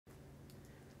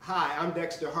Hi, I'm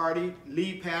Dexter Hardy,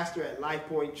 lead pastor at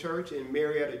LifePoint Church in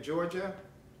Marietta, Georgia.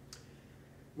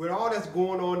 With all that's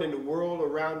going on in the world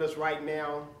around us right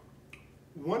now,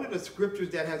 one of the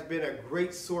scriptures that has been a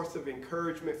great source of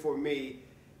encouragement for me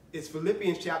is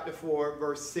Philippians chapter 4,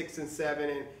 verse 6 and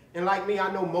 7. And like me,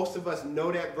 I know most of us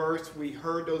know that verse. We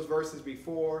heard those verses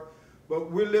before.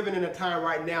 But we're living in a time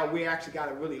right now we actually got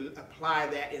to really apply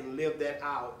that and live that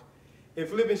out. In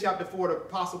Philippians chapter 4, the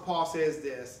Apostle Paul says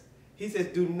this. He says,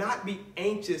 do not be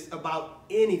anxious about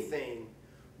anything,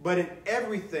 but in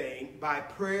everything, by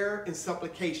prayer and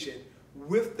supplication,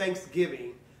 with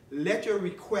thanksgiving, let your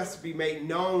requests be made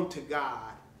known to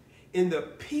God. In the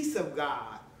peace of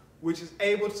God, which is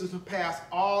able to surpass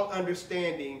all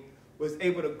understanding, was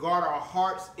able to guard our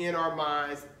hearts and our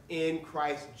minds in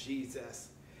Christ Jesus.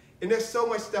 And there's so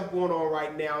much stuff going on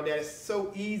right now that it's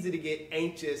so easy to get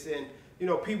anxious, and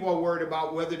people are worried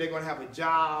about whether they're going to have a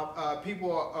job.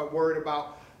 People are worried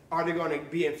about, are they going to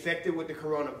be infected with the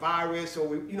coronavirus? Or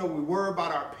we worry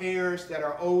about our parents that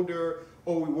are older,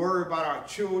 or we worry about our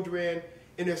children.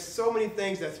 And there's so many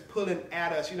things that's pulling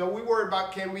at us. We worry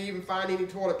about, can we even find any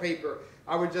toilet paper?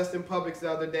 I was just in Publix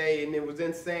the other day, and it was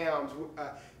in Sam's.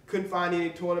 Couldn't find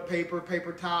any toilet paper,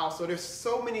 paper towels. So there's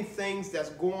so many things that's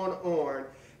going on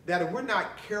that if we're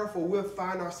not careful, we'll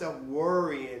find ourselves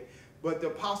worrying. But the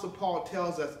Apostle Paul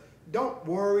tells us, don't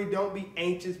worry, don't be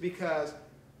anxious, because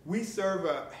we serve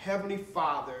a Heavenly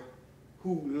Father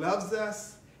who loves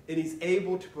us and He's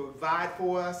able to provide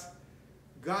for us.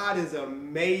 God is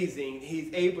amazing.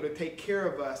 He's able to take care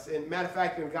of us. And matter of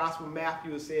fact, in the Gospel of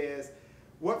Matthew, it says,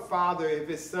 what father, if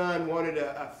his son wanted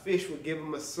a fish, would give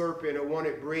him a serpent, or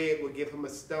wanted bread, would give him a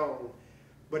stone?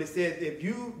 But it says, if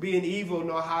you, being evil,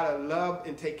 know how to love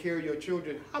and take care of your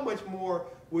children, how much more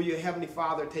will your Heavenly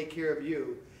Father take care of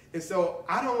you? And so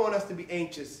I don't want us to be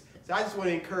anxious. So I just want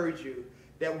to encourage you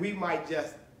that we might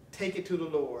just take it to the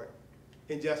Lord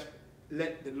and just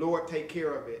let the Lord take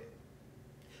care of it.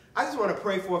 I just want to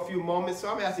pray for a few moments. So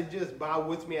I'm asking you to just bow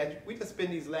with me as we just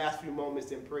spend these last few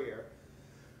moments in prayer.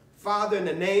 Father, in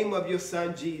the name of your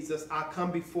Son, Jesus, I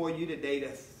come before you today to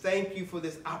thank you for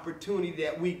this opportunity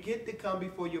that we get to come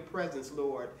before your presence,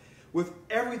 Lord. With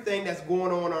everything that's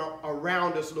going on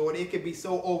around us, Lord, it can be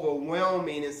so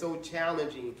overwhelming and so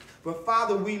challenging. But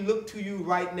Father, we look to you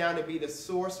right now to be the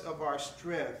source of our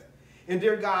strength. And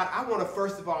dear God, I want to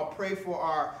first of all pray for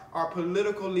our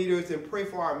political leaders and pray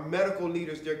for our medical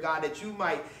leaders, dear God, that you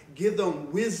might give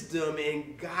them wisdom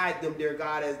and guide them, dear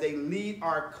God, as they lead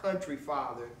our country,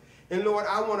 Father. And Lord,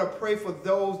 I want to pray for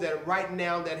those that right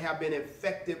now that have been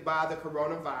infected by the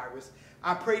coronavirus.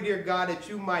 I pray, dear God, that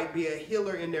you might be a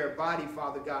healer in their body,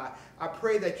 Father God. I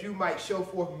pray that you might show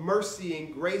forth mercy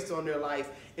and grace on their life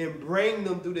and bring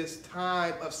them through this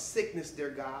time of sickness, dear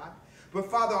God.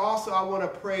 But Father, also I want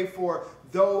to pray for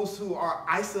those who are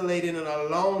isolated and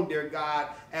alone, dear God,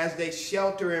 as they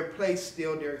shelter in place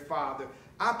still, dear Father.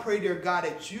 I pray, dear God,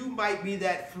 that you might be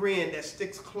that friend that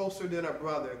sticks closer than a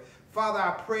brother. Father,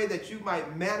 I pray that you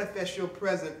might manifest your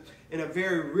presence in a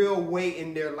very real way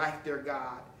in their life, dear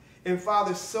God. And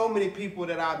Father, so many people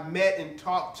that I've met and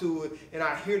talked to, and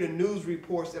I hear the news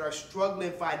reports that are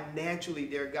struggling financially,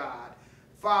 dear God.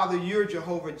 Father, you're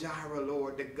Jehovah Jireh,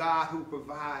 Lord, the God who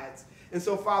provides. And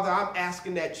so, Father, I'm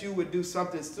asking that you would do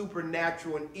something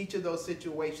supernatural in each of those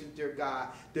situations, dear God,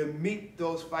 to meet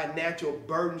those financial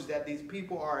burdens that these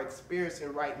people are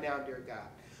experiencing right now, dear God.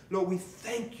 Lord, we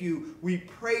thank you, we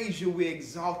praise you, we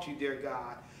exalt you, dear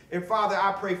God. And Father,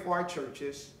 I pray for our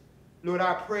churches. Lord,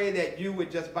 I pray that you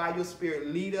would just by your Spirit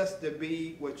lead us to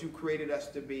be what you created us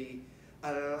to be,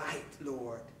 a light,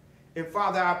 Lord. And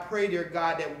Father, I pray, dear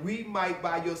God, that we might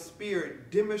by your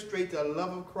Spirit demonstrate the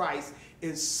love of Christ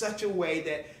in such a way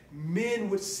that men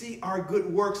would see our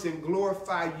good works and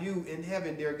glorify you in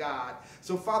heaven, dear God.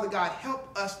 So Father God,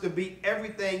 help us to be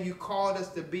everything you called us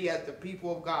to be as the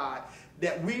people of God,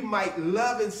 that we might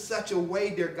love in such a way,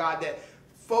 dear God, that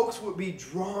folks would be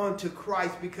drawn to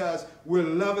Christ because we're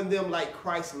loving them like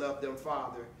Christ loved them,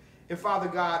 Father. And Father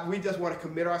God, we just want to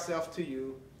commit ourselves to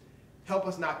you. Help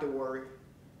us not to worry.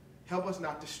 Help us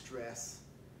not to stress.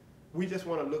 We just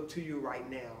want to look to you right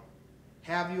now.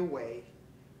 Have your way.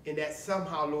 And that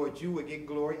somehow, Lord, you would get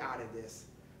glory out of this.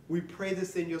 We pray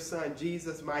this in your Son,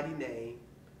 Jesus' mighty name.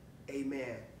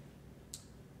 Amen.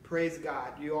 Praise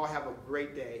God. You all have a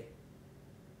great day.